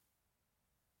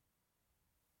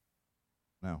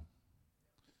Now.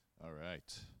 All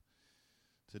right.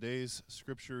 Today's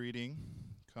scripture reading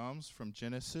comes from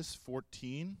Genesis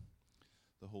 14,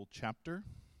 the whole chapter.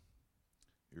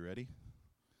 You ready?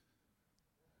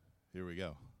 Here we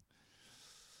go.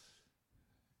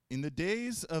 In the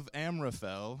days of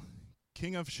Amraphel,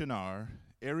 king of Shinar,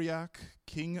 Arioch,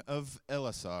 king of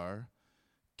Elasar,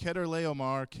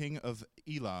 Chedorlaomer, king of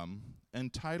Elam,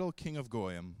 and Tidal, king of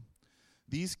Goyim,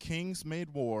 these kings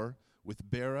made war with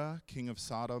Bera, king of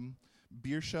Sodom,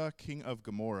 Birsha, king of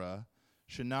Gomorrah,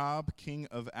 Shinab, king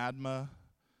of Admah,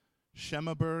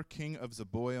 Shemeber, king of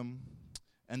Zeboim,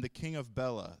 and the king of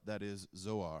Bela, that is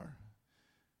Zoar.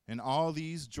 And all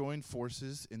these joined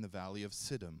forces in the valley of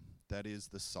Siddim, that is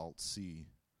the Salt Sea.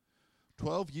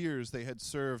 12 years they had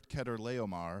served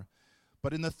Chedorlaomer,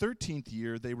 but in the 13th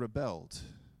year they rebelled.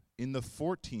 In the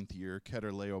 14th year,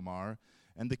 Chedorlaomer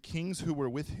and the kings who were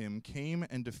with him came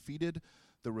and defeated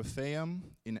the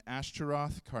Rephaim in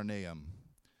Ashtaroth Karnaim,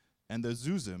 and the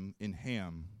Zuzim in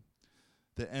Ham,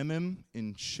 the Emim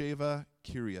in Sheva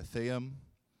Kiriathaim,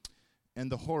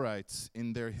 and the Horites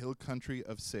in their hill country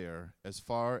of Seir, as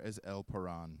far as El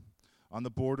Paran, on the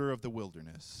border of the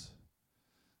wilderness.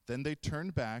 Then they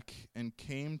turned back and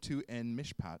came to En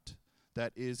Mishpat,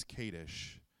 that is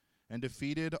Kadesh, and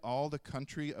defeated all the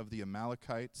country of the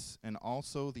Amalekites and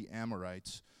also the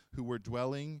Amorites who were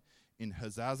dwelling in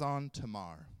Hazazon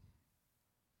Tamar.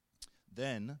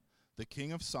 Then the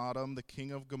king of Sodom, the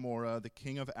king of Gomorrah, the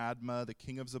king of Admah, the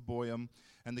king of Zeboim,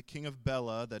 and the king of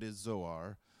Bela, that is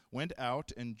Zoar, went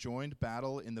out and joined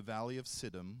battle in the valley of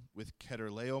Siddim with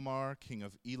Chedorlaomer, king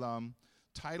of Elam,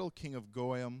 Tidal, king of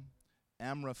Goyim,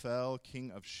 Amraphel, king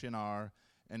of Shinar,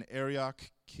 and Arioch,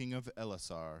 king of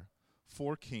Elasar,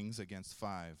 4 kings against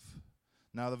 5.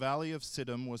 Now the valley of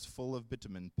Siddim was full of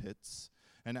bitumen pits,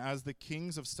 and as the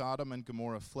kings of Sodom and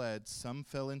Gomorrah fled, some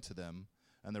fell into them,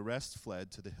 and the rest fled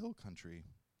to the hill country.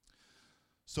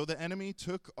 So the enemy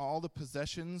took all the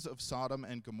possessions of Sodom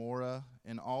and Gomorrah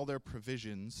and all their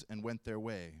provisions and went their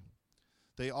way.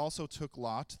 They also took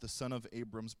Lot, the son of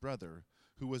Abram's brother,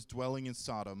 who was dwelling in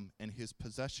Sodom, and his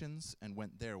possessions and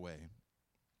went their way.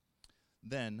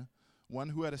 Then one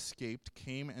who had escaped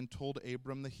came and told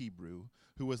Abram the Hebrew,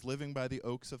 who was living by the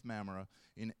oaks of Mamre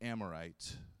in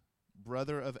Amorite,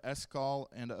 brother of Eshcol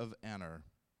and of Aner.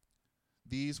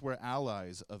 These were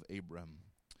allies of Abram.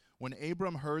 When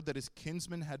Abram heard that his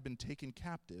kinsman had been taken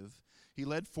captive, he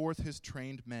led forth his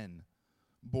trained men,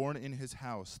 born in his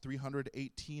house,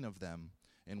 318 of them,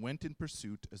 and went in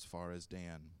pursuit as far as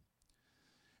Dan.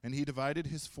 And he divided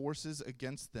his forces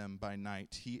against them by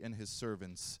night, he and his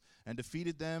servants, and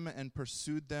defeated them and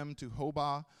pursued them to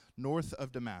Hobah, north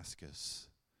of Damascus.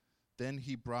 Then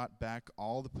he brought back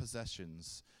all the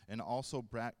possessions, and also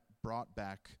brought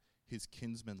back his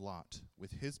kinsman Lot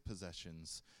with his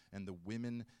possessions, and the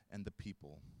women and the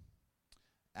people.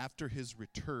 After his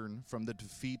return from the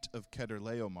defeat of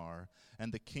Chedorlaomer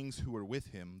and the kings who were with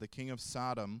him, the king of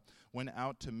Sodom went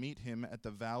out to meet him at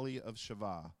the valley of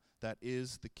Shavah, that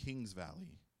is the king's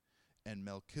valley. And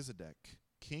Melchizedek,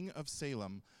 king of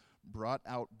Salem, brought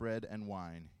out bread and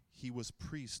wine. He was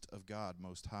priest of God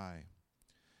Most High.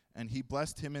 And he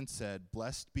blessed him and said,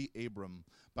 Blessed be Abram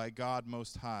by God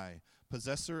Most High,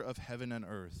 possessor of heaven and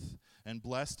earth. And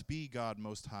blessed be God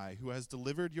Most High, who has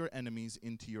delivered your enemies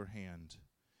into your hand.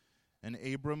 And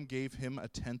Abram gave him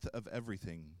 1/10 of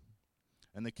everything.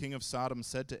 And the king of Sodom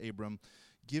said to Abram,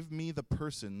 Give me the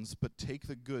persons, but take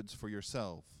the goods for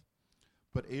yourself.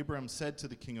 But Abram said to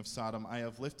the king of Sodom, I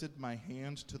have lifted my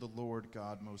hand to the Lord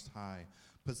God Most High,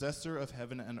 possessor of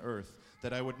heaven and earth,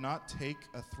 that I would not take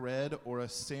a thread or a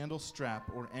sandal strap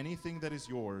or anything that is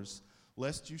yours,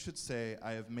 lest you should say,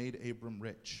 I have made Abram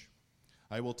rich.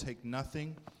 I will take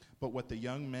nothing but what the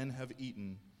young men have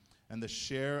eaten, and the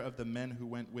share of the men who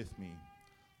went with me.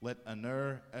 Let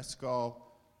Aner, Eshcol,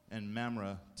 and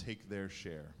Mamre take their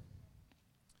share.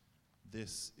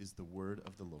 This is the word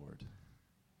of the Lord.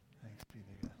 Thanks be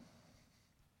to God.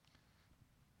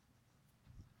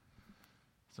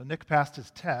 So Nick passed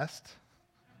his test.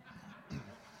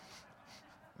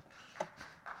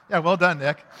 Yeah, well done,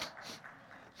 Nick.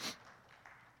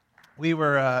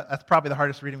 That's probably the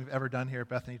hardest reading we've ever done here at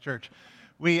Bethany Church.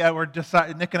 Nick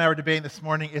and I were debating this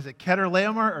morning, is it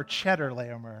Chedorlaomer or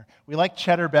Chedorlaomer? We like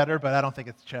cheddar better, but I don't think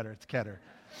it's cheddar, it's Kedar.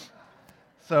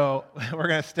 So we're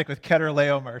going to stick with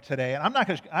Chedorlaomer today. And I'm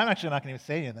actually not going to even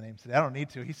say any of the names today. I don't need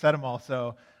to. He said them all,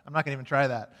 so I'm not going to even try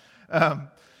that.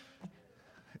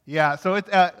 So it's,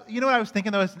 you know what I was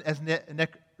thinking, though, as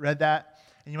Nick read that?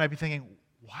 And you might be thinking,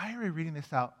 why are we reading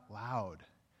this out loud?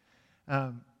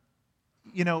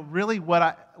 Really what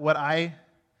I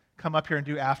come up here and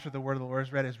do after the word of the Lord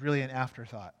is read is really an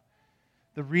afterthought.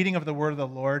 the reading of the word of the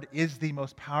Lord is the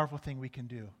most powerful thing we can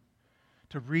do.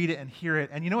 To read it and hear it.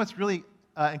 And you know what's really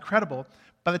incredible?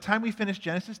 By the time we finish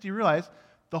Genesis, do you realize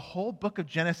the whole book of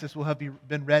Genesis will have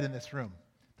been read in this room?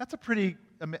 That's a pretty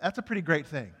great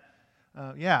thing.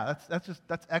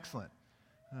 That's excellent.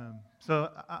 So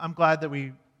I'm glad that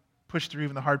we pushed through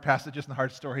even the hard passages and the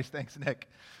hard stories. Thanks, Nick.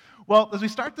 Well, as we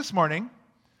start this morning,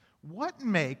 what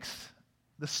makes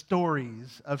the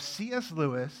stories of C.S.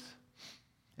 Lewis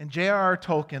and J.R.R.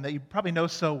 Tolkien that you probably know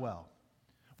so well,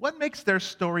 what makes their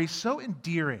stories so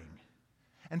endearing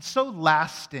and so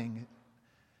lasting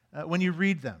when you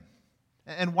read them?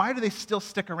 And why do they still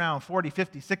stick around 40,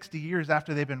 50, 60 years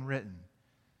after they've been written?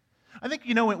 I think,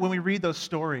 when we read those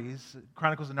stories,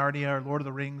 Chronicles of Narnia or Lord of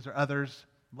the Rings or others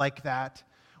like that,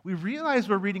 we realize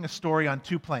we're reading a story on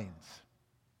two planes,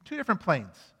 two different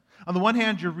planes. On the one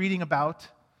hand, you're reading about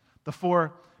the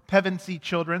four Pevensey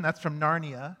children, that's from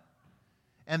Narnia,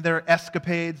 and their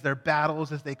escapades, their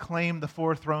battles as they claim the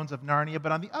four thrones of Narnia.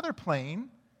 But on the other plane,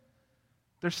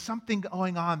 there's something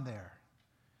going on there.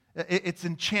 It's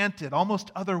enchanted,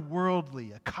 almost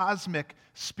otherworldly, a cosmic,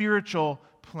 spiritual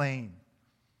plane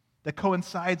that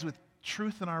coincides with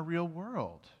truth in our real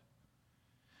world.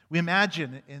 We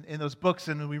imagine in those books,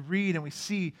 and we read and we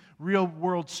see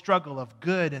real-world struggle of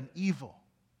good and evil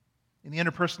in the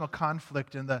interpersonal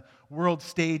conflict and the world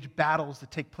stage battles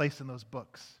that take place in those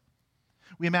books.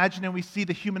 We imagine and we see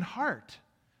the human heart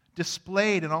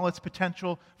displayed in all its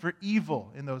potential for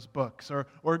evil in those books,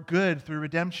 or good through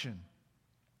redemption.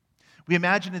 We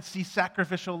imagine and see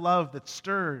sacrificial love that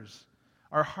stirs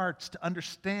our hearts to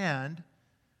understand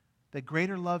that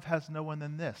greater love has no one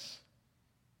than this,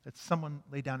 that someone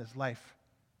laid down his life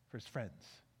for his friends.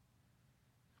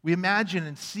 We imagine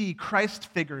and see Christ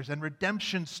figures and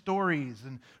redemption stories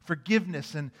and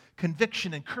forgiveness and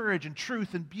conviction and courage and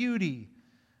truth and beauty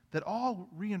that all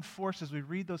reinforce as we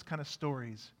read those kind of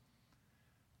stories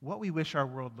what we wish our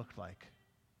world looked like,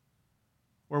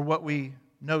 or what we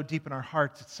know deep in our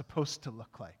hearts it's supposed to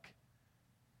look like.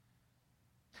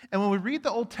 And when we read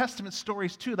the Old Testament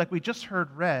stories too, like we just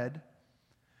heard read,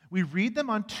 we read them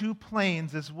on two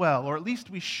planes as well, or at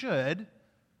least we should,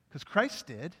 because Christ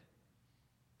did.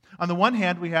 On the one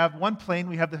hand, we have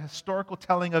the historical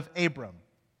telling of Abram,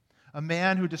 a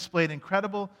man who displayed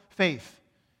incredible faith,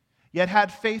 yet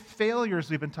had faith failures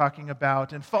we've been talking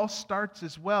about, and false starts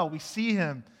as well. We see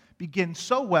him begin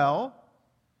so well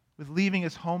with leaving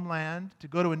his homeland to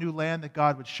go to a new land that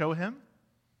God would show him.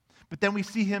 But then we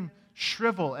see him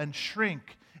shrivel and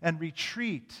shrink and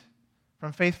retreat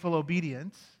from faithful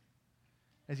obedience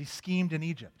as he schemed in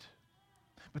Egypt.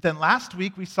 But then last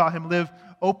week we saw him live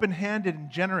open-handed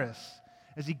and generous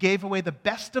as he gave away the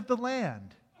best of the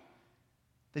land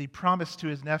that he promised to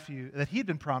his nephew, that he had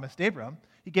been promised, Abram.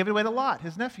 He gave it away to Lot,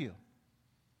 his nephew.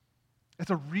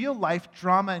 It's a real-life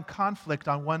drama and conflict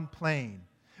on one plane.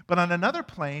 But on another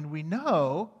plane, we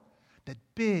know that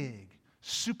big,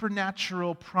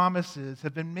 supernatural promises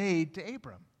have been made to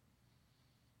Abram.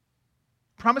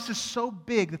 Promises so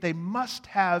big that they must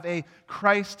have a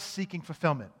Christ-seeking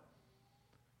fulfillment.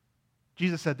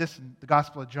 Jesus said this in the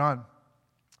Gospel of John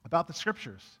about the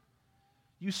Scriptures.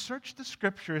 You search the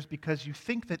Scriptures because you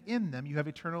think that in them you have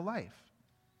eternal life.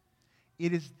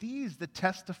 It is these that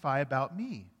testify about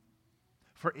me.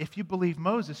 For if you believe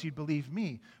Moses, you'd believe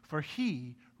me. For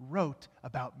he wrote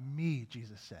about me,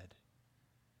 Jesus said.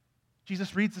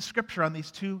 Jesus reads the Scripture on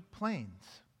these two planes.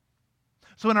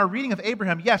 So in our reading of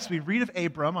Abraham, yes, we read of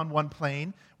Abram on one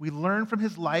plane. We learn from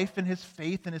his life and his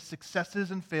faith and his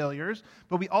successes and failures.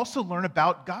 But we also learn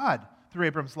about God through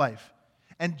Abram's life.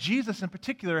 And Jesus in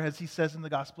particular, as he says in the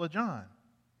Gospel of John.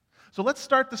 So let's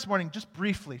start this morning just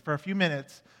briefly for a few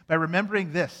minutes by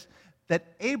remembering this, that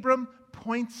Abram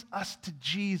points us to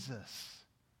Jesus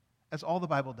as all the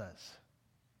Bible does.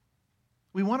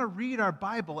 We want to read our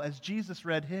Bible as Jesus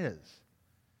read his.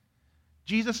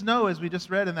 Jesus knew, as we just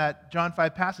read in that John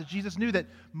 5 passage, Jesus knew that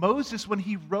Moses, when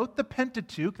he wrote the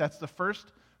Pentateuch, that's the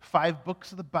first 5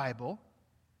 books of the Bible,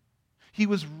 he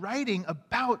was writing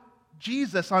about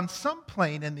Jesus on some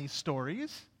plane in these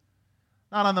stories,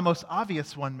 not on the most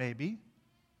obvious one maybe,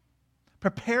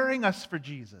 preparing us for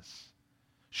Jesus,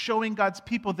 showing God's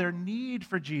people their need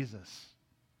for Jesus.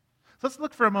 So let's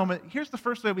look for a moment. Here's the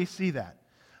first way we see that.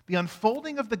 The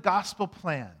unfolding of the gospel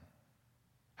plan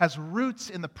has roots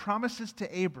in the promises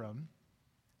to Abram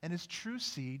and his true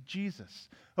seed, Jesus.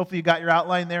 Hopefully you got your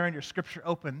outline there and your scripture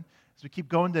open. As we keep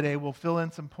going today, we'll fill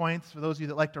in some points for those of you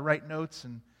that like to write notes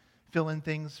and fill in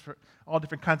things for all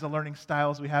different kinds of learning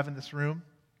styles we have in this room.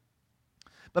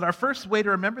 But our first way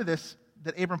to remember this,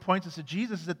 that Abram points us to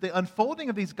Jesus, is that the unfolding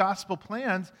of these gospel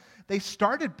plans, they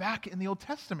started back in the Old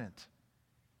Testament.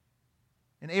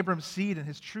 in Abram's seed and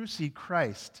his true seed,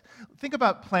 Christ. Think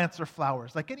about plants or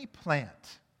flowers. Like any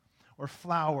plant or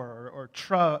flower or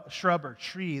shrub or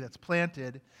tree that's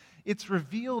planted, it's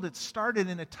revealed, it started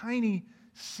in a tiny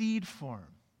seed form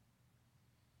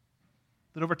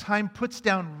that over time puts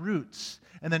down roots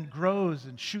and then grows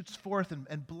and shoots forth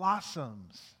and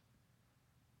blossoms.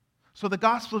 So the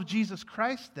gospel of Jesus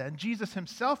Christ then, Jesus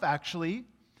himself actually,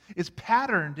 is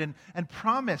patterned and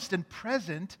promised and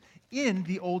present in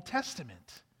the Old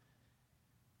Testament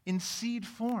in seed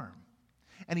form.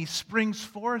 And he springs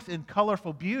forth in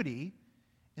colorful beauty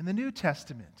in the New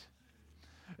Testament.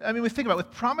 I mean, we think about it,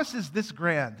 with promises this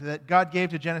grand that God gave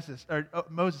to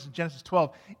Moses in Genesis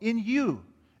 12, in you,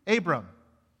 Abram,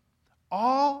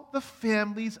 all the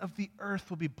families of the earth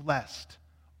will be blessed.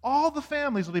 All the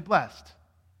families will be blessed.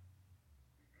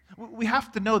 We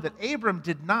have to know that Abram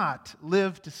did not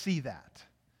live to see that.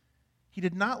 He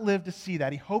did not live to see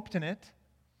that. He hoped in it.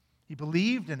 He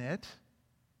believed in it.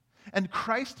 And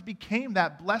Christ became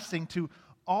that blessing to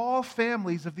all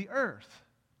families of the earth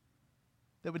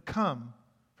that would come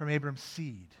from Abram's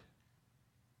seed.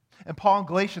 And Paul in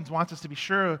Galatians wants us to be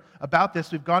sure about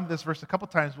this. We've gone to this verse a couple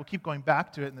times. We'll keep going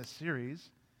back to it in this series.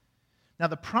 Now,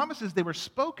 the promises, they were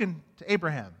spoken to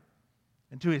Abraham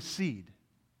and to his seed.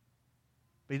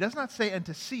 But he does not say, and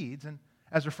to seeds, and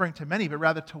as referring to many, but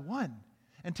rather to one.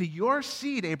 And to your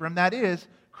seed, Abram, that is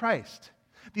Christ.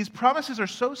 These promises are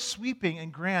so sweeping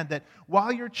and grand that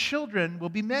while your children will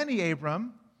be many,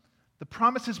 Abram, the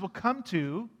promises will come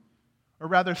to, or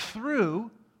rather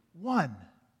through, one.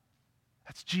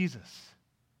 That's Jesus.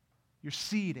 Your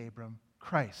seed, Abram,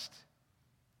 Christ.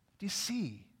 Do you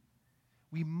see?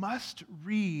 We must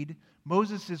read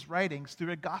Moses' writings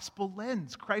through a gospel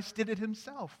lens. Christ did it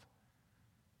himself.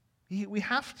 We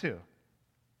have to.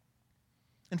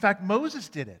 In fact, Moses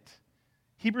did it.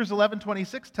 Hebrews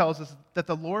 11:26 tells us that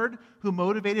the Lord who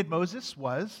motivated Moses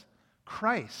was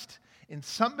Christ. In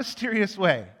some mysterious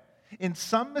way,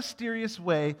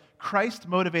 Christ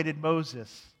motivated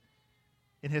Moses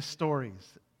in his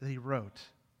stories that he wrote.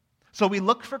 So we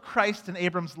look for Christ in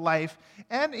Abram's life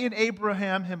and in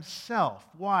Abraham himself.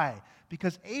 Why?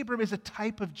 Because Abram is a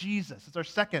type of Jesus. It's our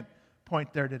second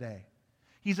point there today.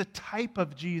 He's a type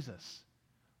of Jesus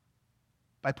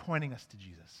by pointing us to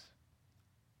Jesus.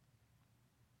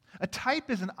 A type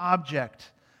is an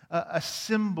object, a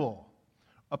symbol,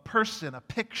 a person, a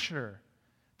picture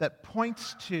that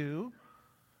points to,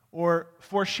 or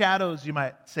foreshadows, you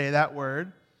might say that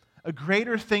word, a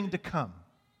greater thing to come.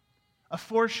 A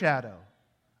foreshadow,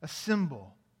 a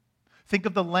symbol. Think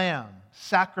of the lamb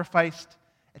sacrificed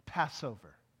at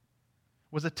Passover.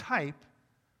 Was a type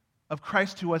of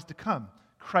Christ who was to come.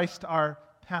 Christ our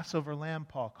Passover lamb,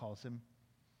 Paul calls him.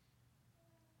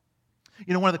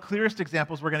 You know, one of the clearest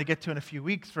examples we're going to get to in a few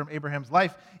weeks from Abraham's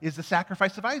life is the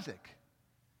sacrifice of Isaac.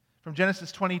 From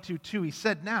Genesis 22:2, he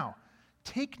said, now,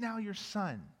 take now your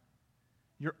son,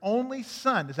 your only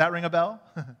son. Does that ring a bell?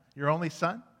 Your only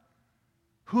son?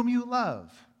 Whom you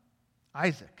love,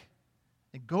 Isaac,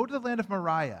 and go to the land of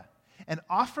Moriah and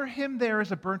offer him there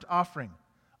as a burnt offering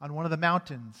on one of the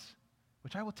mountains,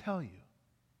 which I will tell you.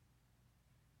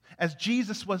 As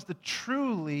Jesus was the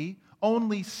truly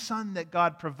only son that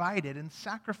God provided and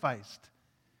sacrificed,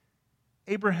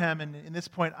 Abraham and, in this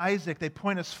point, Isaac, they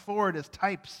point us forward as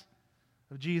types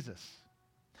of Jesus.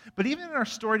 But even in our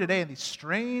story today, in these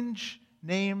strange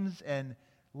names and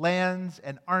lands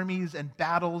and armies and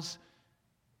battles,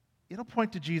 it'll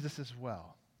point to Jesus as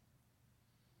well.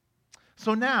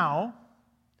 So now,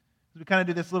 as we kind of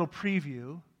do this little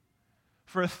preview,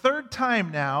 for a third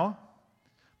time now,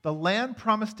 the land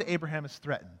promised to Abraham is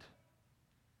threatened.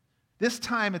 This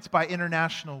time it's by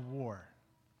international war.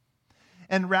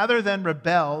 And rather than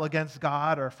rebel against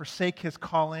God or forsake his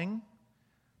calling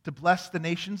to bless the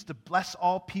nations, to bless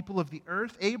all people of the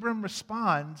earth, Abram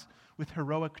responds with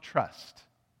heroic trust,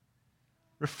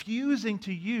 refusing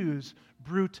to use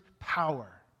brute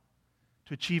power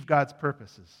to achieve God's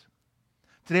purposes.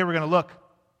 Today we're going to look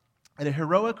at a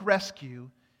heroic rescue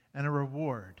and a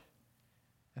reward,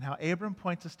 and how Abram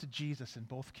points us to Jesus in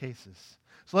both cases.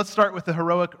 So let's start with the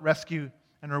heroic rescue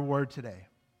and reward today.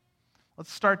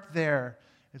 Let's start there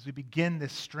as we begin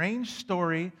this strange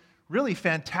story, really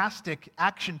fantastic,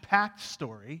 action-packed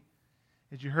story,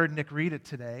 as you heard Nick read it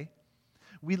today.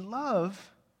 We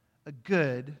love a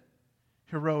good,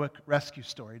 heroic rescue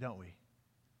story, don't we?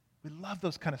 We love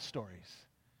those kind of stories,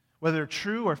 whether they're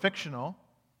true or fictional.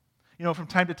 You know, from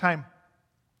time to time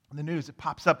in the news, it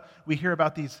pops up. We hear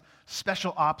about these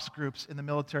special ops groups in the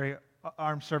military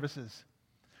armed services.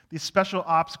 These special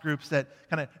ops groups that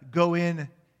kind of go in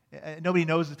Nobody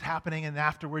knows it's happening, and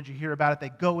afterwards you hear about it. They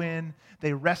go in,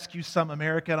 they rescue some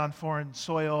American on foreign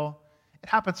soil. It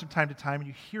happens from time to time, and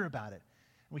you hear about it.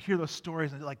 And we hear those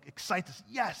stories, and it excites us.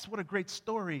 Yes, what a great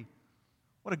story.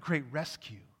 What a great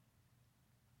rescue.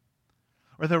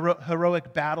 Or the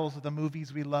heroic battles of the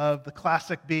movies we love, the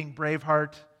classic being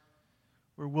Braveheart,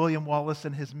 where William Wallace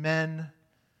and his men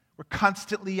were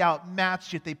constantly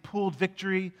outmatched, yet they pulled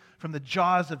victory from the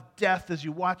jaws of death as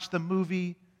you watch the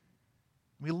movie.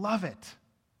 We love it.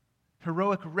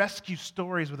 Heroic rescue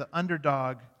stories where the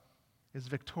underdog is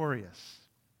victorious.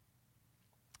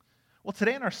 Well,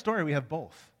 today in our story, we have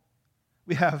both.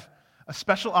 We have a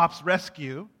special ops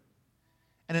rescue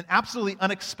and an absolutely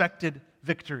unexpected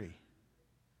victory.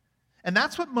 And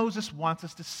that's what Moses wants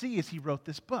us to see as he wrote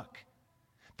this book.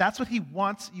 That's what he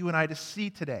wants you and I to see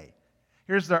today.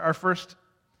 Here's our first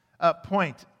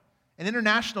point, an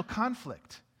international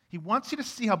conflict. He wants you to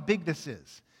see how big this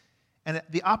is and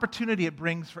the opportunity it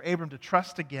brings for Abram to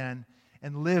trust again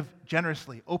and live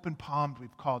generously, open-palmed,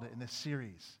 we've called it in this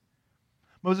series.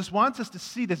 Moses wants us to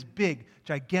see this big,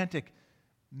 gigantic,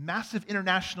 massive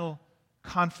international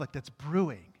conflict that's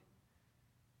brewing,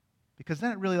 because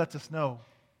then it really lets us know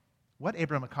what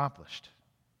Abram accomplished.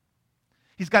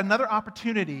 He's got another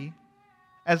opportunity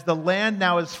as the land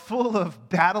now is full of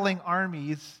battling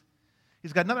armies.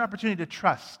 He's got another opportunity to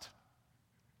trust,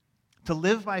 to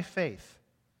live by faith.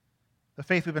 The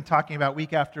faith we've been talking about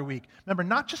week after week. Remember,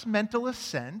 not just mental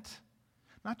assent,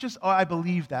 not just, oh, I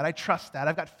believe that, I trust that,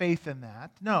 I've got faith in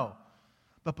that. No,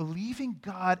 but believing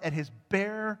God at his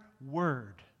bare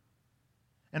word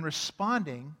and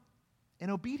responding in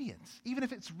obedience, even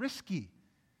if it's risky.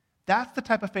 That's the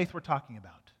type of faith we're talking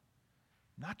about.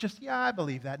 Not just, yeah, I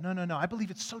believe that. No. I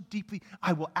believe it so deeply,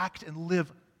 I will act and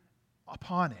live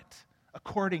upon it,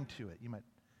 according to it.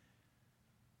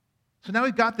 So now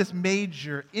we've got this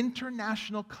major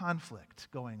international conflict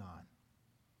going on.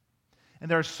 And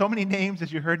there are so many names,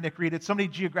 as you heard Nick read it, so many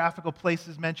geographical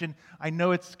places mentioned. I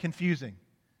know it's confusing.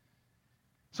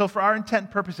 So for our intent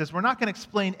and purposes, we're not going to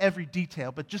explain every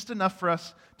detail, but just enough for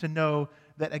us to know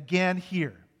that again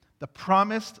here, the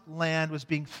promised land was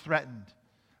being threatened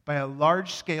by a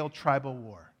large-scale tribal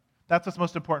war. That's what's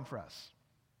most important for us.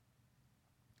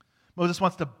 Moses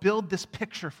wants to build this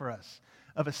picture for us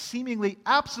of a seemingly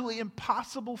absolutely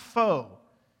impossible foe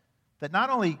that not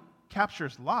only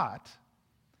captures Lot,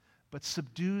 but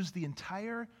subdues the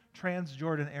entire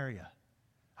Transjordan area.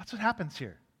 That's what happens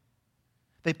here.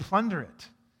 They plunder it,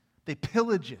 they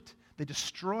pillage it, they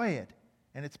destroy it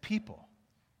and its people,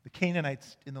 the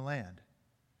Canaanites in the land.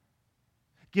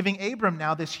 Giving Abram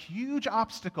now this huge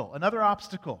obstacle, another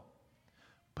obstacle,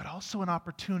 but also an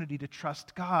opportunity to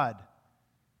trust God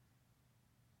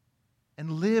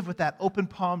and live with that open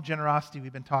palm generosity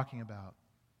we've been talking about.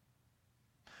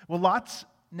 Well, Lot's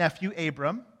nephew,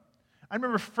 Abram, I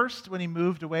remember first when he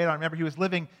moved away, I remember he was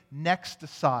living next to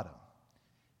Sodom.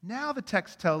 Now the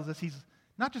text tells us he's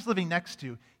not just living next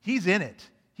to, he's in it.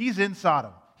 He's in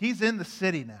Sodom. He's in the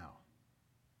city now.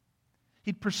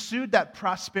 He'd pursued that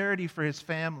prosperity for his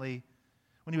family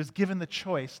when he was given the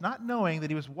choice, not knowing that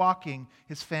he was walking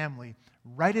his family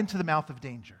right into the mouth of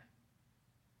danger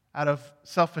out of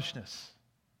selfishness.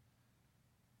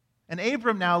 And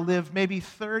Abram now lived maybe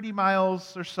 30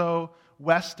 miles or so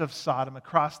west of Sodom,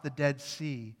 across the Dead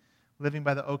Sea, living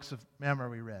by the oaks of Mamre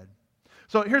we read.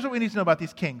 So here's what we need to know about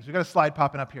these kings. We've got a slide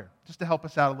popping up here, just to help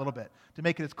us out a little bit, to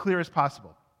make it as clear as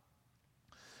possible.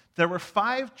 There were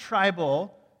 5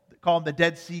 tribal, call them the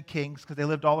Dead Sea kings, because they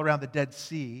lived all around the Dead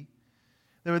Sea.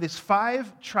 There were these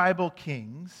 5 tribal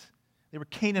kings. They were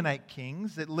Canaanite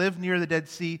kings that lived near the Dead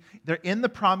Sea. They're in the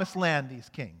promised land, these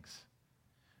kings.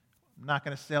 I'm not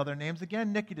going to say all their names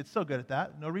again. Nick, you did so good at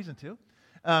that. No reason to.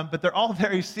 But they're all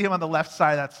there. You see them on the left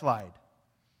side of that slide.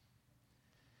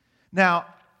 Now,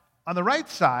 on the right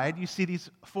side, you see these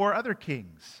 4 other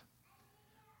kings.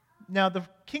 Now, the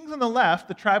kings on the left,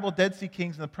 the tribal Dead Sea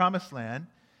kings in the promised land,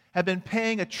 have been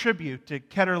paying a tribute to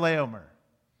Kedorlaomer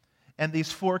and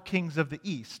these 4 kings of the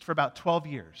east for about 12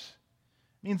 years.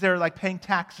 It means they're like paying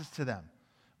taxes to them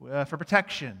for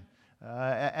protection,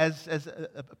 as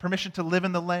a permission to live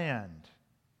in the land.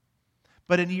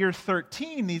 But in year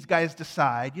 13, these guys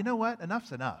decide, you know what,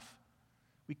 enough's enough.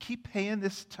 We keep paying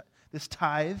this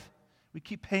tithe, we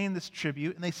keep paying this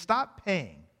tribute, and they stop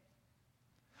paying.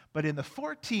 But in the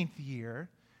 14th year,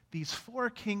 these 4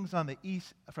 kings on the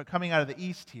east, coming out of the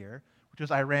east here, which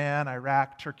was Iran,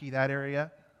 Iraq, Turkey, that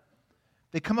area,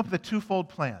 they come up with a twofold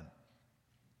plan.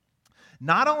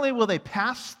 Not only will they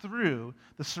pass through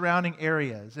the surrounding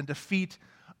areas and defeat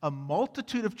a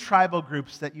multitude of tribal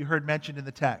groups that you heard mentioned in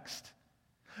the text,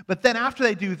 But then after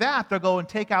they do that, they'll go and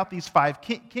take out these 5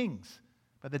 kings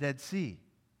by the Dead Sea.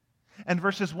 And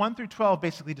verses 1 through 12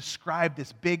 basically describe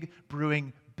this big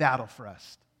brewing battle for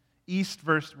us. East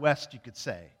versus west, you could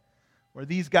say. Where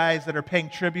these guys that are paying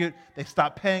tribute, they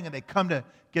stop paying and they come to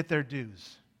get their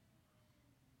dues.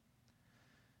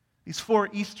 These 4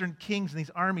 eastern kings and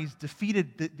these armies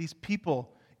defeated these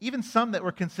people, even some that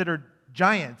were considered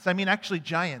giants. I mean, actually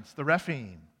giants, the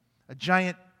Rephaim, a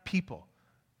giant people.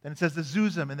 Then it says the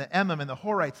Zuzim and the Emim and the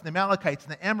Horites and the Amalekites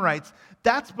and the Amorites.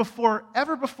 That's before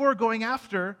going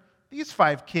after these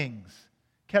 5 kings.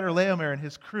 Chedorlaomer and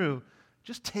his crew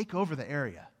just take over the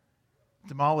area,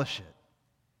 demolish it.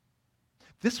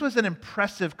 This was an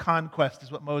impressive conquest,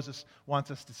 is what Moses wants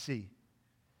us to see.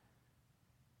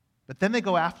 But then they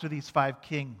go after these 5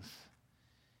 kings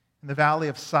in the valley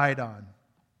of Sidon,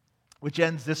 which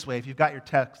ends this way. If you've got your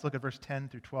text, look at verse 10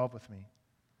 through 12 with me.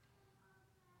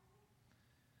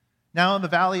 Now in the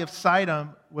valley of Sidon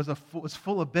was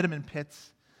full of bitumen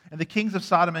pits, and the kings of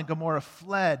Sodom and Gomorrah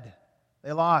fled.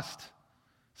 They lost.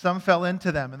 Some fell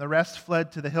into them, and the rest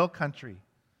fled to the hill country.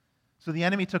 So the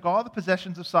enemy took all the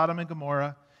possessions of Sodom and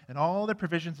Gomorrah and all their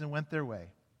provisions and went their way.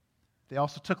 They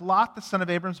also took Lot, the son of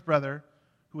Abram's brother,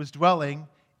 who was dwelling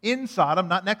in Sodom,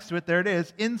 not next to it, there it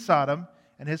is, in Sodom,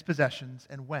 and his possessions,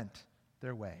 and went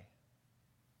their way.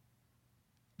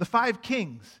 The 5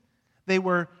 kings, they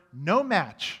were no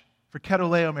match for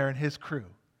Chedorlaomer and his crew.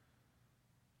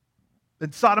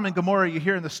 In Sodom and Gomorrah, you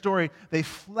hear in the story, they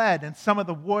fled, and some of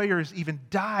the warriors even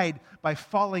died by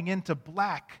falling into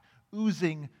black,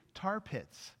 oozing tar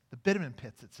pits, the bitumen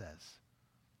pits, it says.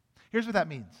 Here's what that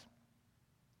means.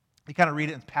 You kind of read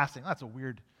it in passing. That's a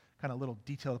weird kind of little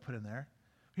detail to put in there.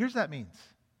 Here's what that means.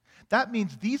 That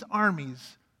means these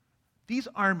armies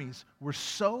were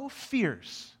so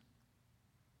fierce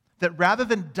that rather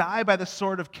than die by the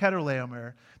sword of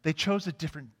Chedorlaomer, they chose a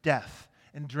different death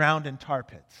and drowned in tar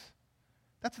pits.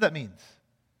 That's what that means.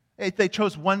 They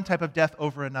chose one type of death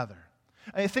over another.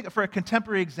 I think for a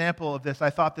contemporary example of this, I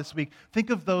thought this week,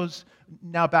 think of those,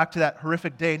 now back to that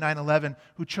horrific day, 9/11,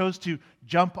 who chose to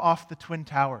jump off the Twin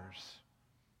Towers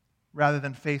rather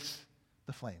than face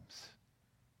the flames.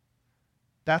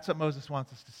 That's what Moses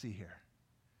wants us to see here.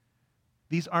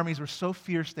 These armies were so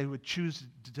fierce they would choose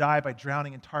to die by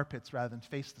drowning in tar pits rather than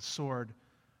face the sword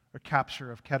or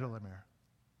capture of Chedorlaomer.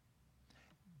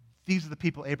 These are the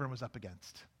people Abram was up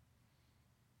against.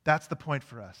 That's the point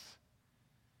for us.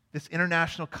 This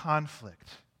international conflict.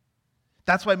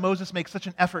 That's why Moses makes such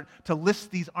an effort to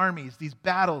list these armies, these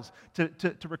battles,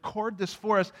 to record this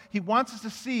for us. He wants us to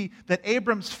see that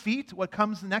Abram's feat, what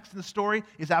comes next in the story,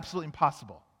 is absolutely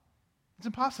impossible. It's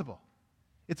impossible.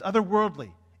 It's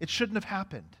otherworldly. It shouldn't have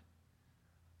happened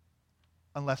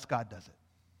unless God does it.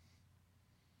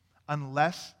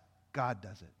 Unless God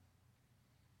does it.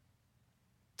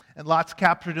 And Lot's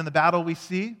captured in the battle, we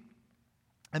see.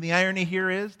 And the irony here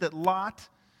is that Lot,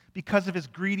 because of his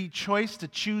greedy choice to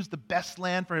choose the best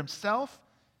land for himself,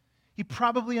 he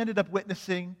probably ended up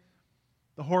witnessing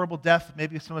the horrible death of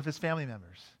maybe some of his family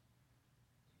members.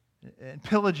 And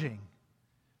pillaging.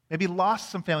 Maybe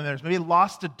lost some family members. Maybe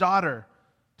lost a daughter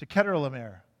to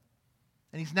Chedorlaomer.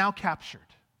 And he's now captured.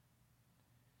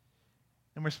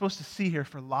 And we're supposed to see here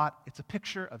for Lot, it's a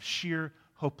picture of sheer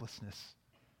hopelessness.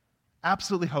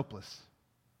 Absolutely hopeless.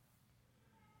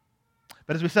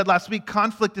 But as we said last week,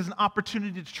 conflict is an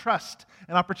opportunity to trust,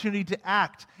 an opportunity to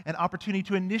act, an opportunity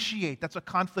to initiate. That's what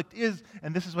conflict is,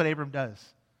 and this is what Abram does.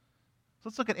 So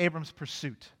let's look at Abram's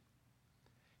pursuit.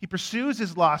 He pursues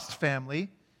his lost family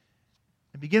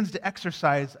and begins to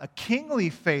exercise a kingly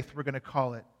faith, we're going to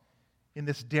call it, in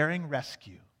this daring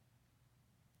rescue.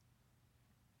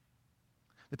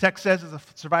 The text says as the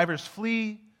survivors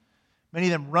flee, many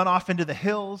of them run off into the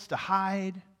hills to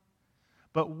hide,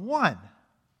 but one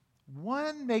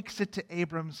makes it to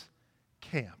Abram's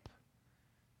camp.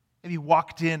 Maybe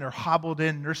walked in or hobbled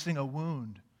in, nursing a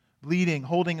wound, bleeding,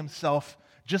 holding himself,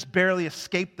 just barely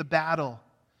escaped the battle.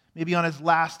 Maybe on his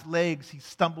last legs, he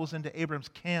stumbles into Abram's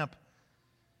camp,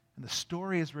 and the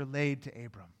story is relayed to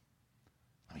Abram.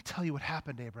 Let me tell you what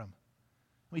happened, Abram.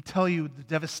 Let me tell you the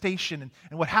devastation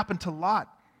and what happened to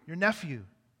Lot, your nephew.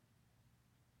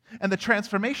 And the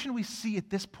transformation we see at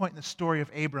this point in the story of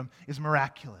Abram is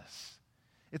miraculous.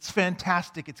 It's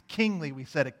fantastic. It's kingly, we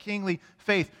said, a kingly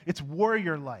faith. It's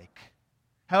warrior-like,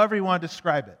 however you want to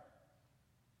describe it.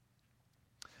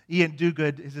 Ian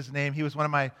Duguid is his name. He was one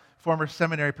of my former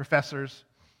seminary professors.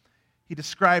 He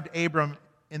described Abram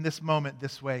in this moment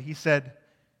this way. He said,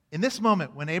 in this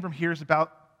moment, when Abram hears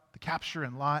about the capture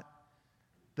in Lot,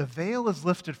 the veil is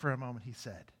lifted for a moment, he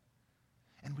said.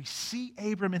 And we see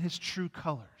Abram in his true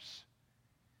colors.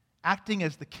 acting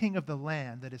as the king of the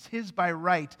land that is his by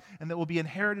right and that will be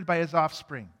inherited by his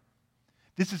offspring.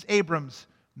 This is Abram's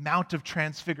Mount of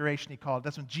Transfiguration, he called it.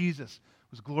 That's when Jesus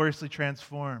was gloriously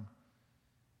transformed,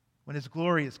 when his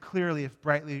glory is clearly, if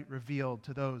brightly, revealed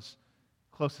to those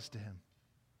closest to him.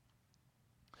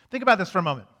 Think about this for a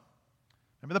moment.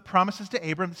 Remember the promises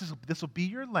to Abram? This will be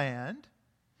your land.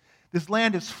 This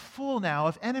land is full now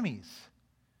of enemies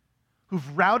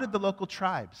who've routed the local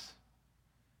tribes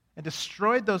and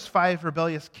destroyed those 5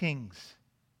 rebellious kings.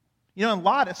 You know, and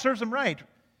Lot, it serves him right.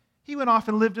 He went off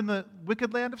and lived in the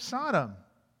wicked land of Sodom.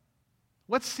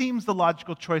 What seems the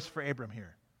logical choice for Abram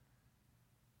here?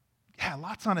 Yeah,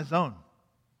 Lot's on his own.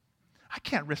 I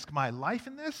can't risk my life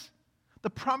in this. The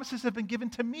promises have been given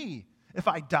to me. If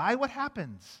I die, what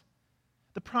happens?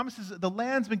 The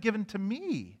land's been given to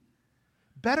me.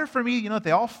 Better for me, if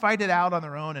they all fight it out on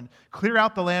their own and clear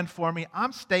out the land for me,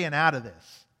 I'm staying out of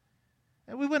this.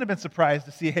 And we wouldn't have been surprised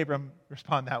to see Abram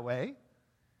respond that way.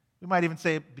 We might even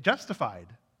say it'd be justified.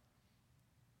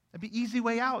 It'd be easy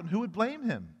way out, and who would blame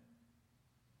him?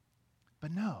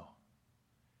 But no.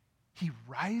 He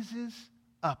rises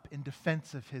up in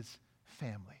defense of his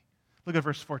family. Look at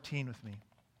verse 14 with me.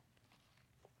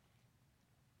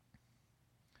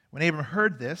 When Abram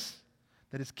heard this,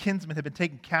 that his kinsmen had been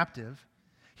taken captive,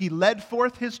 he led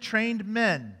forth his trained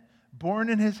men, born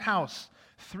in his house,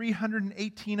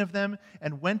 318 of them,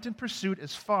 and went in pursuit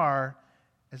as far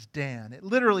as Dan. It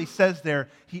literally says there,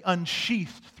 he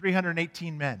unsheathed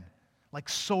 318 men, like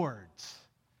swords.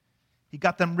 He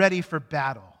got them ready for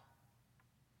battle.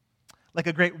 Like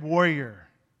a great warrior,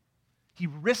 he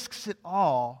risks it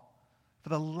all for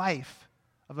the life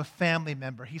of a family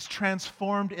member. He's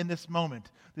transformed in this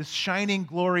moment, this shining,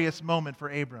 glorious moment for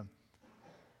Abram.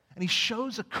 And he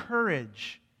shows a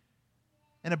courage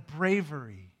and a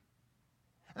bravery.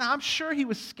 And I'm sure he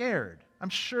was scared. I'm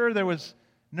sure there was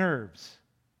nerves.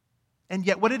 And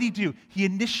yet, what did he do? He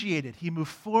initiated, he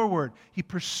moved forward, he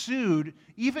pursued,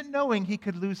 even knowing he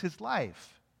could lose his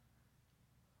life.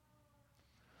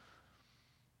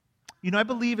 I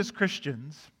believe as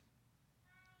Christians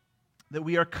that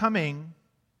we are coming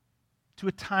to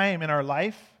a time in our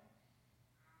life,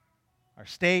 our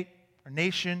state, our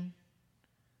nation,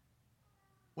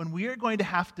 when we are going to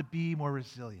have to be more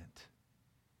resilient.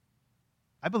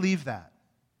 I believe that.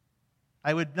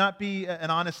 I would not be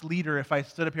an honest leader if I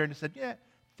stood up here and just said, yeah,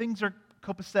 things are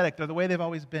copacetic. They're the way they've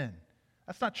always been.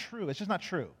 That's not true. It's just not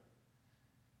true.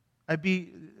 I'd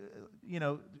be,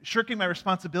 shirking my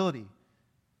responsibility.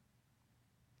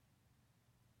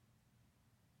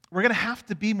 We're going to have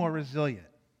to be more resilient.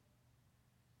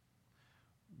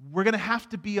 We're going to have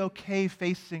to be okay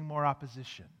facing more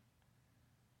opposition.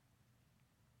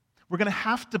 We're going to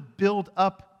have to build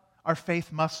up our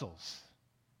faith muscles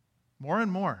more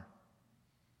and more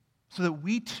so that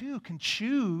we too can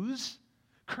choose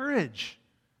courage,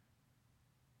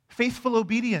 faithful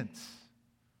obedience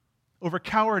over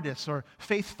cowardice or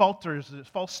faith falters,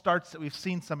 false starts that we've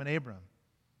seen some in Abram.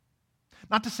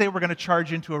 Not to say we're going to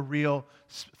charge into a real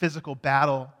physical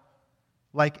battle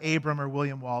like Abram or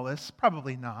William Wallace.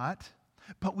 Probably not.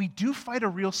 But we do fight a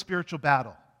real spiritual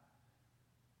battle.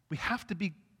 We have to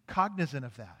be cognizant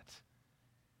of that.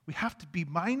 We have to be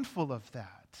mindful of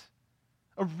that.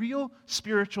 A real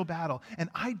spiritual battle. And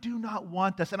I do not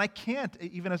want us, and I can't,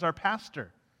 even as our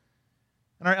pastor,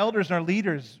 and our elders and our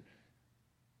leaders,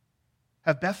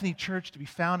 have Bethany Church to be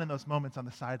found in those moments on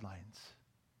the sidelines.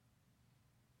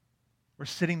 We're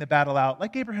sitting the battle out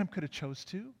like Abraham could have chose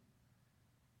to.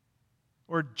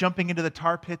 Or jumping into the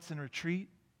tar pits and retreat.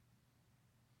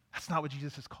 That's not what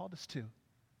Jesus has called us to.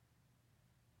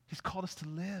 He's called us to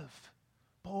live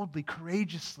boldly,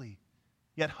 courageously,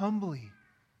 yet humbly,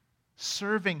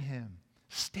 serving Him,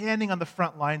 standing on the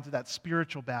front lines of that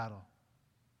spiritual battle.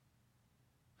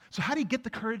 So how do you get the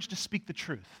courage to speak the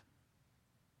truth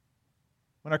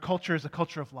when our culture is a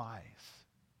culture of lies?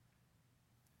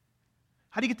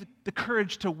 How do you get the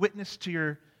courage to witness to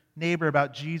your neighbor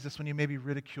about Jesus when you may be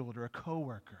ridiculed, or a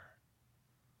coworker?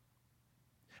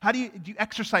 How do you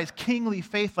exercise kingly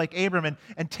faith like Abram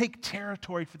and take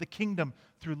territory for the kingdom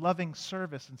through loving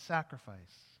service and sacrifice?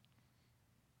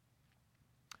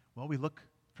 Well, we look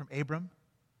from Abram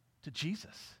to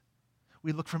Jesus.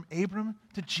 We look from Abram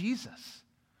to Jesus,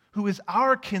 who is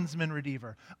our kinsman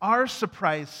redeemer, our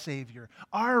surprise savior,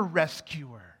 our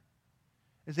rescuer,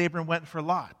 as Abram went for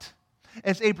Lot.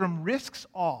 As Abram risks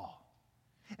all,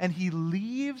 and he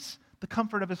leaves the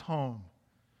comfort of his home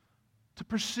to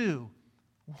pursue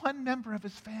one member of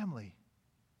his family,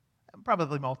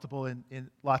 probably multiple in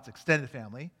Lot's extended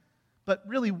family, but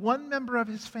really one member of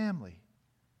his family.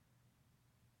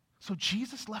 So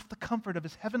Jesus left the comfort of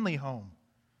his heavenly home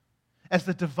as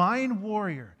the divine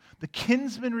warrior, the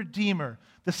kinsman redeemer,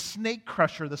 the snake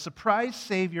crusher, the surprise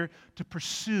savior to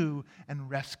pursue and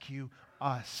rescue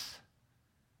us.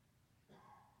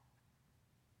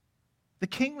 The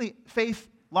kingly faith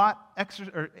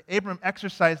Abram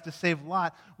exercised to save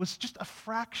Lot was just a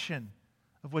fraction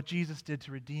of what Jesus did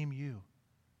to redeem you,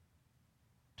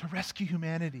 to rescue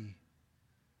humanity,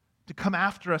 to come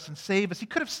after us and save us. He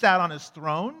could have sat on his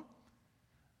throne,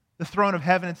 the throne of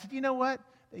heaven, and said, you know what?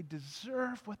 They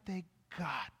deserve what they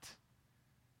got.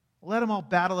 Let them all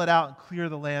battle it out and clear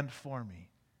the land for me.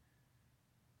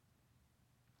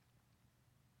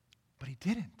 But he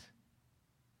didn't.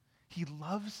 He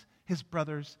loves his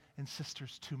brothers and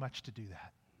sisters too much to do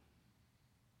that.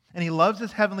 And he loves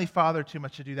his heavenly Father too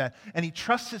much to do that. And he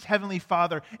trusts his heavenly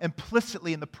Father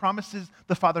implicitly in the promises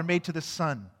the Father made to the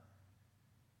Son.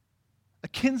 A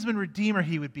kinsman redeemer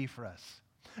he would be for us.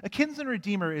 A kinsman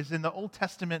redeemer is in the Old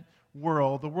Testament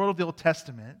world, the world of the Old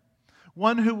Testament,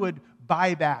 one who would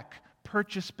buy back,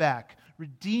 purchase back,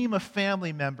 redeem a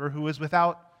family member who was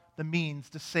without the means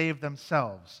to save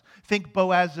themselves. Think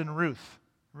Boaz and Ruth.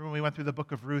 Remember when we went through the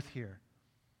book of Ruth here?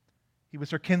 He was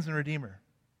her kinsman redeemer.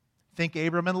 Think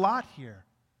Abram and Lot here.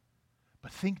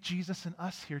 But think Jesus and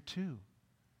us here too.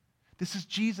 This is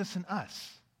Jesus and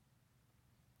us.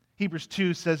 Hebrews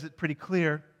 2 says it pretty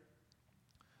clear.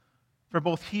 For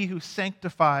both he who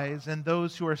sanctifies and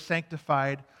those who are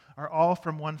sanctified are all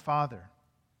from one Father.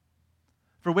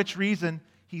 For which reason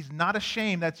he's not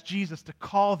ashamed, that's Jesus, to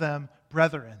call them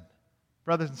brethren,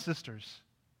 brothers and sisters.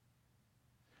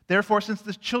 Therefore, since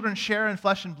the children share in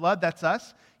flesh and blood, that's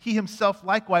us, he himself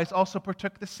likewise also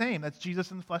partook the same, that's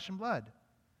Jesus in the flesh and blood,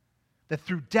 that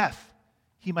through death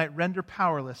he might render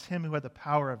powerless him who had the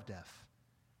power of death,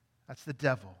 that's the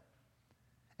devil,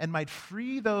 and might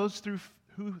free those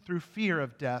who through fear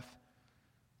of death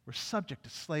were subject to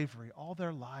slavery all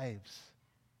their lives.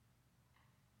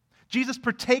 Jesus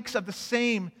partakes of the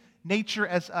same nature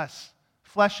as us,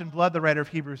 flesh and blood, the writer of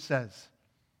Hebrews says,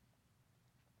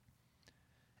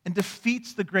 and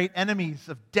defeats the great enemies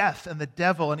of death and the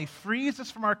devil, and he frees us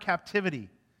from our captivity.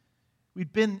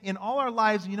 We'd been in all our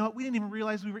lives, and you know what? We didn't even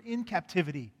realize we were in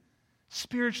captivity,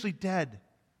 spiritually dead,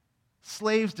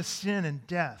 slaves to sin and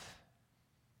death,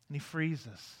 and he frees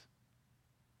us.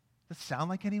 Does it sound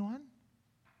like anyone?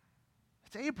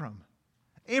 It's Abram.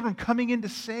 Abram coming in to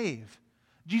save.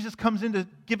 Jesus comes in to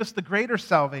give us the greater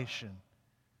salvation.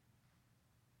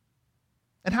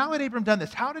 And how had Abram done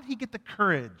this? How did he get the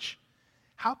courage?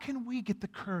 How can we get the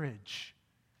courage?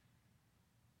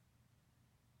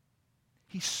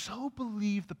 He so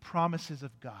believed the promises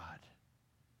of God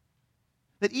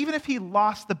that even if he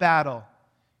lost the battle,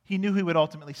 he knew he would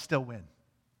ultimately still win.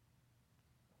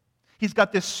 He's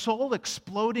got this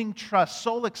soul-exploding trust,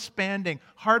 soul-expanding,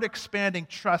 heart-expanding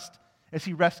trust as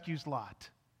he rescues Lot.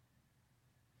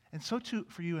 And so too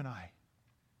for you and I.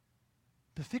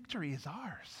 The victory is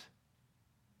ours.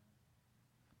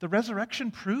 The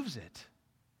resurrection proves it.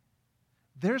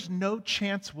 There's no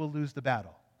chance we'll lose the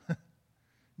battle.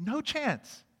 No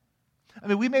chance. I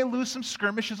mean, we may lose some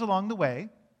skirmishes along the way.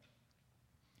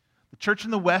 The church in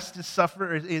the West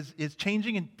is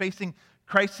changing and facing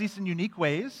crises in unique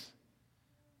ways.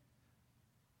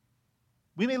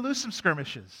 We may lose some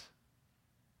skirmishes,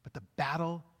 but the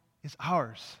battle is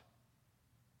ours.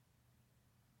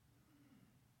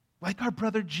 Like our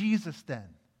brother Jesus then,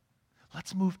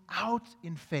 let's move out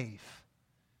in faith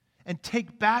and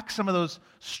take back some of those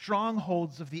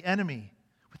strongholds of the enemy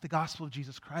with the gospel of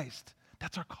Jesus Christ.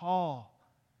 That's our call.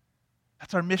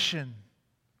 That's our mission.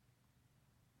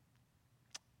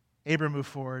 Abram moved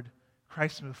forward.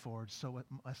 Christ moved forward. So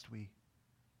must we.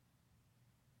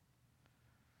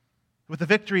 With the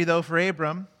victory, though, for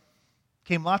Abram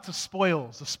came lots of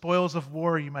spoils, the spoils of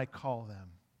war, you might call them.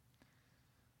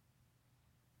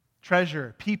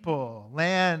 Treasure, people,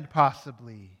 land,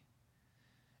 possibly.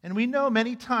 And we know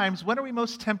many times, when are we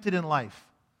most tempted in life?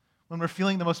 When we're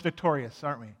feeling the most victorious,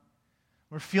 aren't we?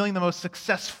 We're feeling the most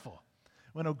successful.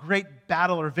 When a great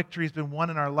battle or victory has been won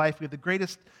in our life, we have the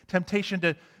greatest temptation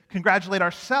to congratulate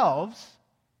ourselves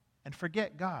and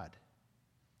forget God.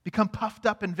 Become puffed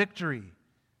up in victory.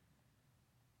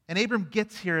 And Abram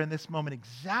gets here in this moment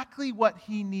exactly what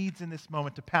he needs in this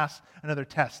moment to pass another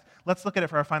test. Let's look at it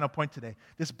for our final point today.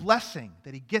 This blessing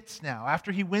that he gets now,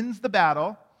 after he wins the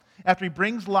battle, after he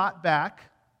brings Lot back,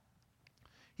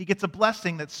 he gets a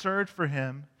blessing that served for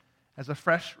him as a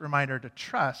fresh reminder to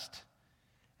trust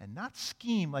and not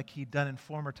scheme like he'd done in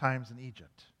former times in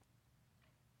Egypt.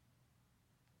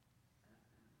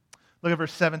 Look at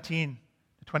verse 17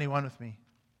 to 21 with me.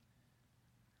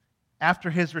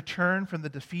 After his return from the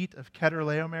defeat of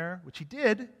Kedorlaomer, which he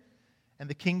did, and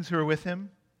the kings who were with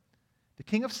him. The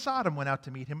king of Sodom went out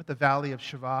to meet him at the valley of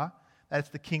Shavah, that's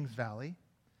the king's valley.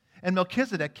 And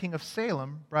Melchizedek, king of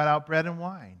Salem, brought out bread and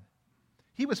wine.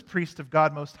 He was priest of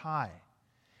God Most High.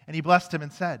 And he blessed him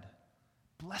and said,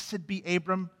 Blessed be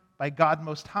Abram by God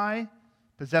Most High,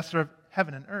 possessor of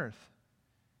heaven and earth.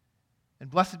 And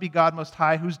blessed be God Most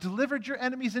High, who's delivered your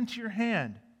enemies into your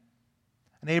hand.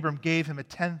 And Abram gave him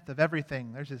 1/10 of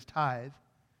everything. There's his tithe.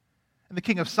 And the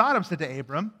king of Sodom said to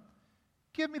Abram,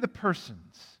 Give me the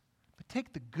persons, but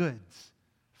take the goods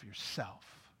for yourself.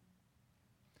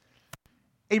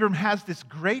 Abram has this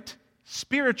great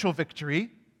spiritual victory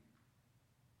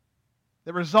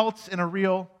that results in a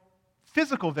real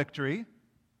physical victory,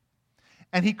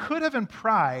 and he could have in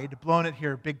pride blown it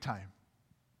here big time.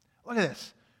 Look at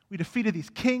this. We defeated these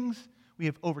kings. We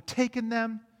have overtaken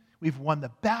them. We've won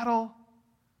the battle.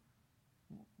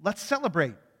 Let's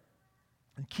celebrate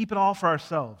and keep it all for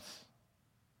ourselves.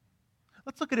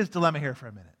 Let's look at his dilemma here for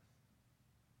a minute.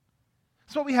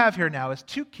 So what we have here now is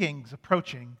two kings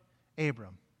approaching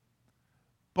Abram,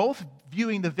 both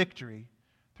viewing the victory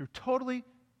through totally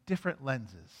different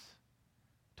lenses,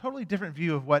 totally different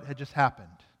view of what had just happened.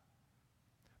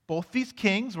 Both these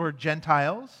kings were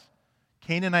Gentiles,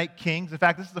 Canaanite kings. In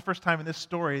fact, this is the first time in this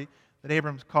story that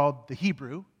Abram's called the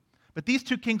Hebrew. But these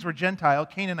two kings were Gentile,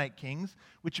 Canaanite kings,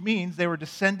 which means they were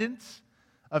descendants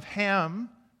of Ham.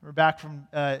 We're back from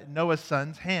Noah's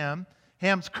sons,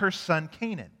 Ham's cursed son,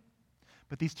 Canaan.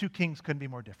 But these two kings couldn't be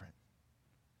more different.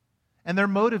 And their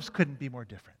motives couldn't be more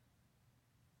different.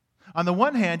 On the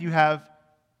one hand, you have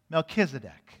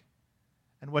Melchizedek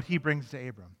and what he brings to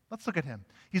Abram. Let's look at him.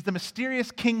 He's the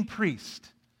mysterious king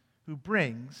priest who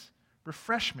brings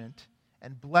refreshment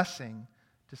and blessing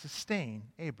to sustain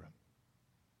Abram.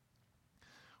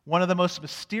 One of the most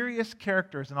mysterious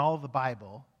characters in all of the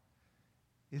Bible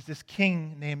is this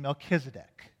king named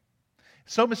Melchizedek.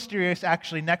 So mysterious,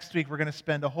 actually, next week we're going to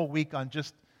spend a whole week on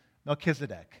just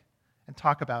Melchizedek and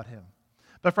talk about him.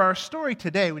 But for our story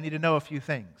today, we need to know a few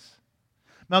things.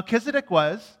 Melchizedek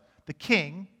was the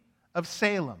king of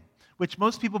Salem, which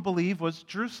most people believe was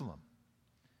Jerusalem.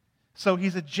 So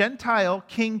he's a Gentile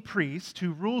king priest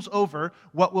who rules over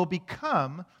what will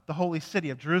become the holy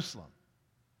city of Jerusalem.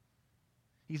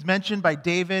 He's mentioned by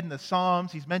David in the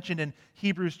Psalms. He's mentioned in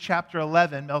Hebrews chapter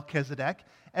 11, Melchizedek,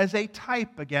 as a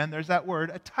type, again, there's that word,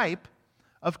 a type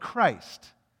of Christ,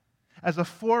 as a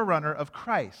forerunner of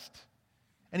Christ.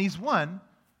 And he's one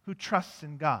who trusts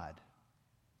in God.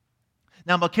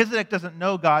 Now, Melchizedek doesn't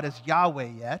know God as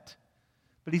Yahweh yet,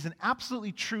 but he's an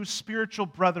absolutely true spiritual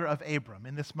brother of Abram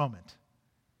in this moment.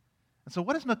 And so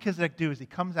what does Melchizedek do as he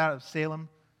comes out of Salem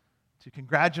to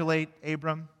congratulate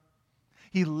Abram?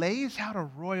 He lays out a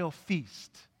royal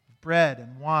feast of bread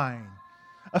and wine,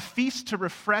 a feast to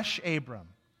refresh Abram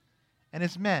and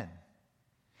his men.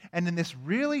 And in this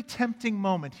really tempting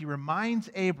moment, he reminds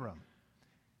Abram,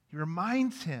 he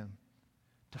reminds him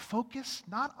to focus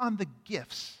not on the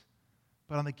gifts,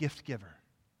 but on the gift giver.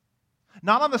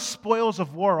 Not on the spoils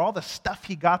of war, all the stuff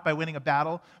he got by winning a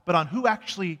battle, but on who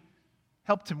actually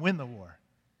helped him win the war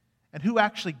and who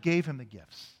actually gave him the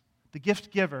gifts. The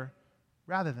gift giver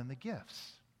rather than the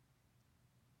gifts.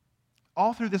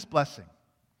 All through this blessing,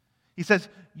 he says,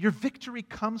 your victory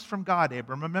comes from God,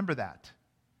 Abram. Remember that.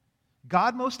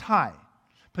 God Most High,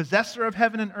 possessor of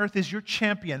heaven and earth, is your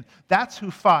champion. That's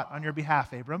who fought on your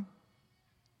behalf, Abram.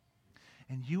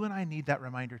 And you and I need that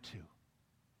reminder too.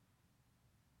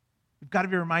 We've got to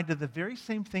be reminded of the very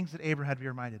same things that Abram had to be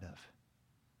reminded of.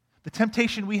 The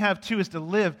temptation we have too is to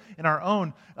live in our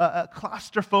own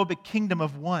claustrophobic kingdom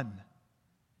of one,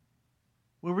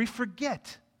 where we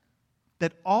forget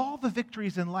that all the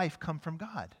victories in life come from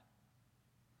God.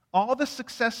 All the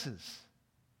successes.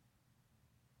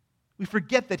 We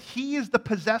forget that He is the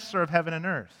possessor of heaven and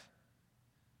earth.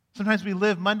 Sometimes we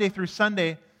live Monday through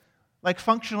Sunday like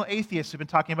functional atheists who've been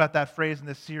talking about that phrase in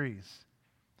this series.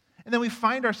 And then we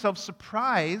find ourselves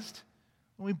surprised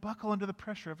when we buckle under the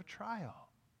pressure of a trial.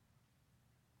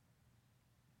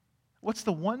 What's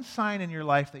the one sign in your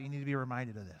life that you need to be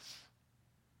reminded of this?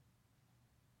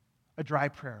 A dry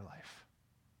prayer life.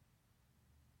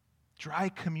 Dry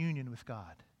communion with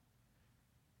God.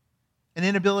 An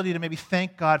inability to maybe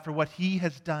thank God for what He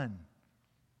has done.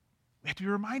 We have to be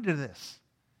reminded of this.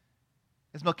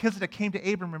 As Melchizedek came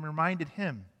to Abram and reminded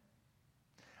him,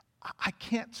 I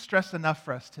can't stress enough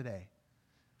for us today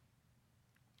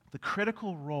the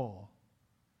critical role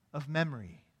of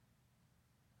memory,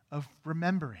 of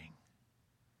remembering,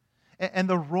 and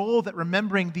the role that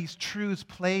remembering these truths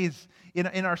plays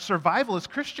in our survival as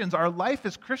Christians, our life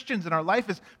as Christians, and our life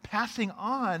is passing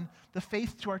on the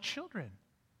faith to our children.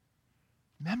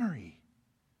 Memory.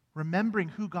 remembering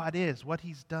who God is, what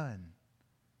he's done.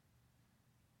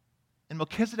 And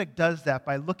Melchizedek does that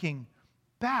by looking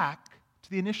back to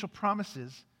the initial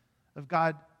promises of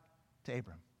God to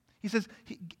Abram. He says,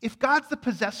 if God's the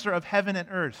possessor of heaven and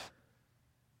earth,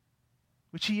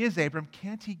 which he is, Abram,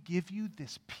 can't he give you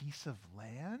this piece of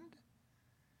land?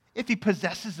 If he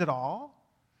possesses it all,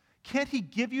 can't he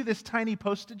give you this tiny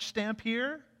postage stamp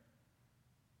here?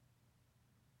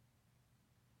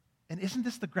 And isn't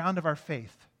this the ground of our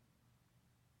faith?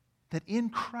 That in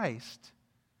Christ,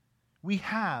 we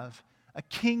have a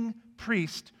king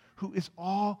priest who is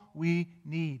all we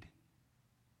need.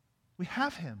 We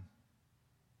have him.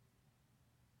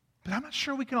 But I'm not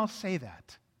sure we can all say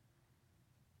that.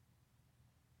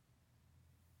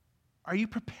 Are you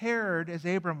prepared, as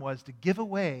Abram was, to give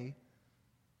away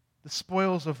the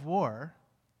spoils of war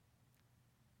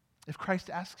if Christ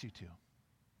asks you to?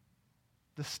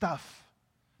 The stuff,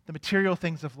 the material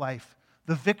things of life,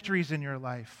 the victories in your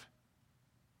life.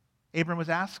 Abram was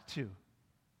asked to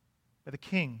by the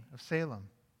king of Salem.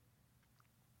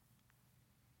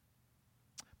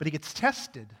 But he gets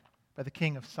tested by the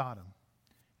king of Sodom.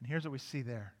 And here's what we see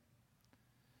there.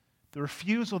 The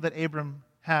refusal that Abram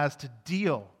has to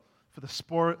deal for the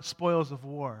spoils of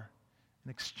war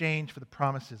in exchange for the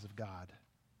promises of God.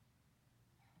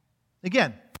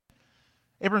 Again,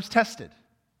 Abram's tested.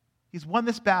 He's won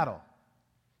this battle.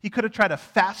 He could have tried to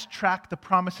fast-track the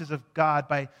promises of God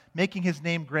by making his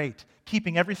name great,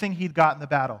 keeping everything he'd got in the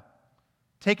battle,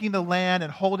 taking the land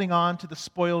and holding on to the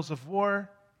spoils of war.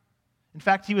 In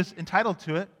fact, he was entitled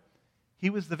to it. He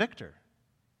was the victor.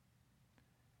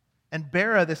 And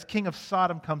Bera, this king of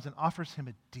Sodom, comes and offers him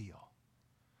a deal.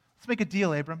 Let's make a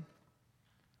deal, Abram.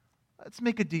 Let's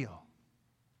make a deal.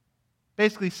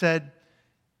 Basically said,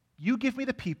 you give me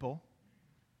the people,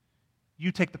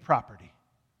 you take the property.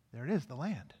 There it is, the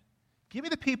land. Give me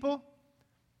the people,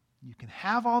 you can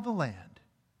have all the land.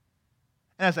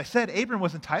 And as I said, Abram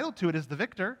was entitled to it as the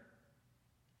victor.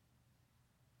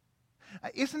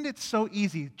 Isn't it so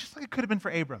easy, just like it could have been for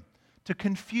Abram, to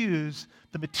confuse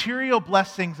the material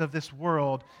blessings of this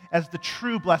world as the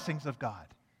true blessings of God?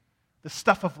 The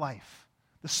stuff of life,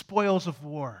 the spoils of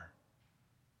war.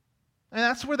 And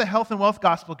that's where the health and wealth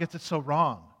gospel gets it so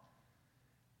wrong.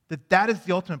 That is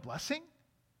the ultimate blessing?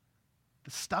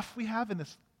 The stuff we have in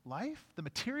this life, the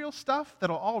material stuff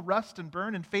that'll all rust and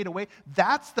burn and fade away,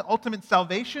 that's the ultimate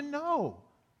salvation? No.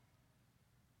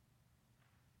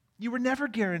 You were never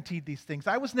guaranteed these things.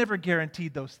 I was never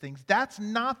guaranteed those things. That's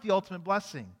not the ultimate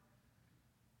blessing.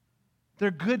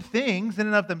 They're good things in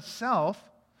and of themselves,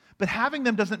 but having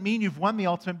them doesn't mean you've won the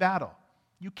ultimate battle.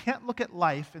 You can't look at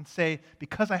life and say,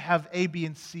 because I have A, B,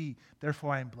 and C,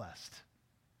 therefore I am blessed.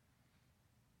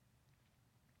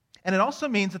 And it also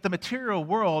means that the material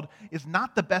world is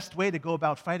not the best way to go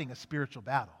about fighting a spiritual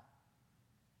battle.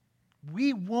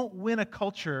 We won't win a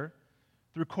culture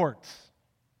through courts,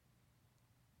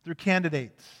 through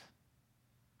candidates,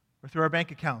 or through our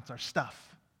bank accounts, our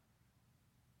stuff.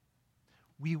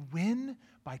 We win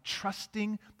by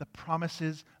trusting the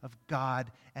promises of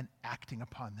God and acting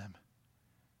upon them.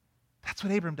 That's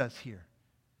what Abram does here.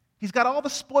 He's got all the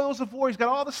spoils of war. He's got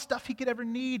all the stuff he could ever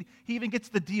need. He even gets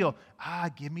the deal.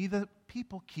 Give me the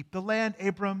people. Keep the land,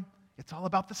 Abram. It's all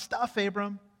about the stuff,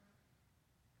 Abram.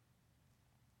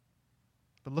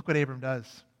 But look what Abram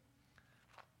does.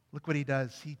 Look what he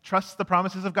does. He trusts the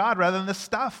promises of God rather than the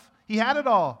stuff. He had it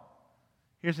all.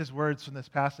 Here's his words from this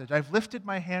passage. I've lifted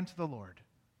my hand to the Lord,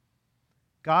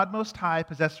 God most high,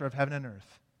 possessor of heaven and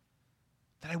earth,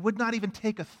 that I would not even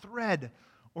take a thread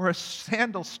or a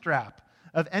sandal strap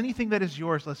of anything that is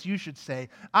yours, lest you should say,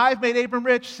 I've made Abram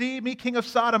rich. See, me, king of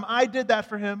Sodom, I did that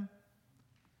for him.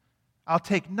 I'll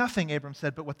take nothing, Abram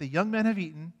said, but what the young men have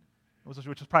eaten, which was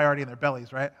probably already in their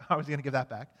bellies, right? How was he going to give that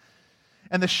back?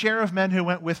 And the share of men who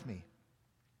went with me.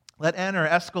 Let Aner,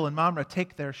 Eshcol, and Mamre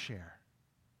take their share.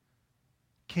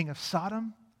 King of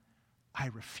Sodom, I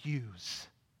refuse.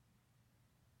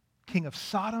 King of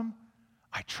Sodom,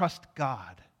 I trust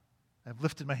God. I've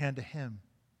lifted my hand to him.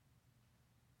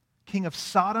 King of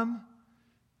Sodom,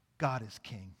 God is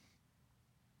king.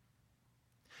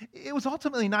 It was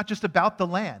ultimately not just about the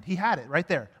land. He had it right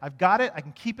there. I've got it. I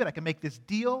can keep it. I can make this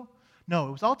deal. No,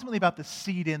 it was ultimately about the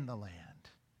seed in the land.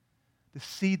 The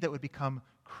seed that would become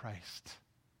Christ.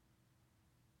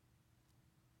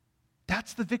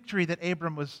 That's the victory that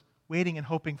Abram was waiting and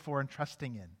hoping for and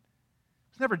trusting in. It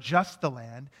was never just the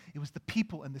land. It was the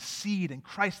people and the seed and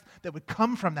Christ that would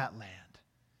come from that land.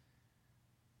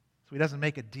 So he doesn't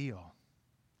make a deal.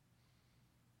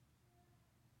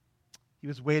 He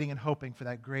was waiting and hoping for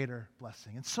that greater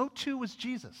blessing. And so too was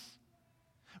Jesus.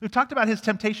 We've talked about his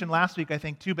temptation last week, I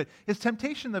think, too, but his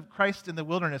temptation of Christ in the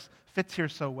wilderness fits here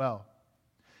so well.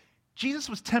 Jesus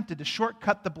was tempted to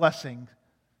shortcut the blessing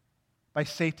by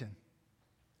Satan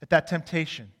at that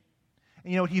temptation.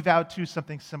 And you know what? He vowed to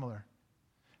something similar.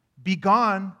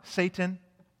 Begone, Satan.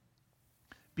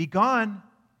 Begone.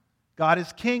 God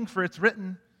is king, for it's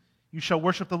written, you shall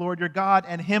worship the Lord your God,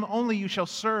 and him only you shall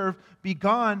serve.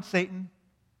 Begone, Satan.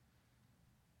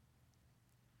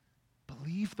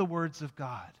 Believe the words of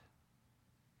God.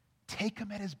 Take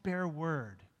him at his bare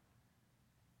word.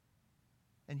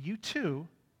 And you too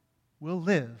will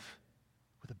live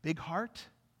with a big heart,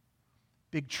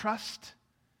 big trust,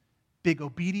 big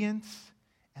obedience,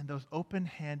 and those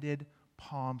open-handed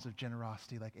palms of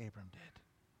generosity like Abram did.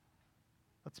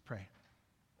 Let's pray.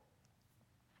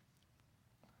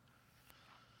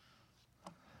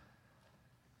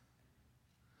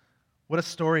 What a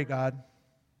story, God.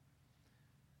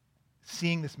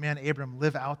 Seeing this man, Abram,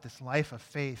 live out this life of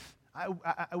faith.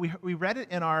 We read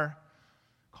it in our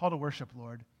call to worship,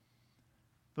 Lord.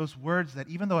 Those words that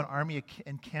even though an army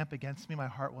encamp against me, my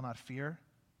heart will not fear.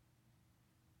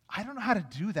 I don't know how to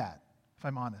do that, if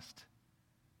I'm honest.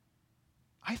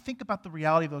 I think about the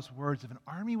reality of those words. If an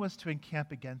army was to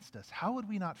encamp against us, how would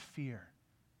we not fear?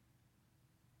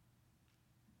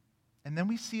 And then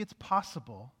we see it's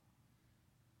possible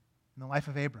in the life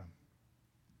of Abram.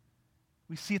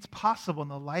 We see it's possible in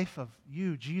the life of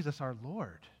you, Jesus, our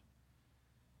Lord,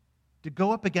 to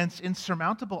go up against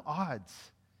insurmountable odds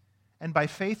and by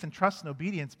faith and trust and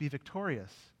obedience be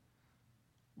victorious.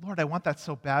 Lord, I want that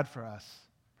so bad for us,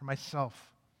 for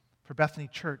myself, for Bethany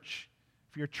Church,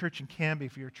 for your church in Canby,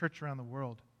 for your church around the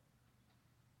world.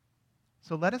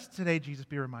 So let us today, Jesus,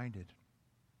 be reminded,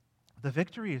 the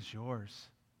victory is yours.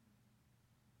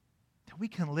 That we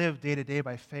can live day to day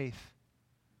by faith,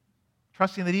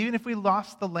 trusting that even if we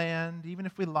lost the land, even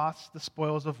if we lost the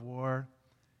spoils of war,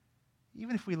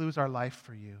 even if we lose our life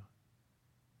for you,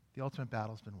 the ultimate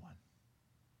battle's been won.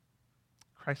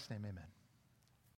 In Christ's name, amen.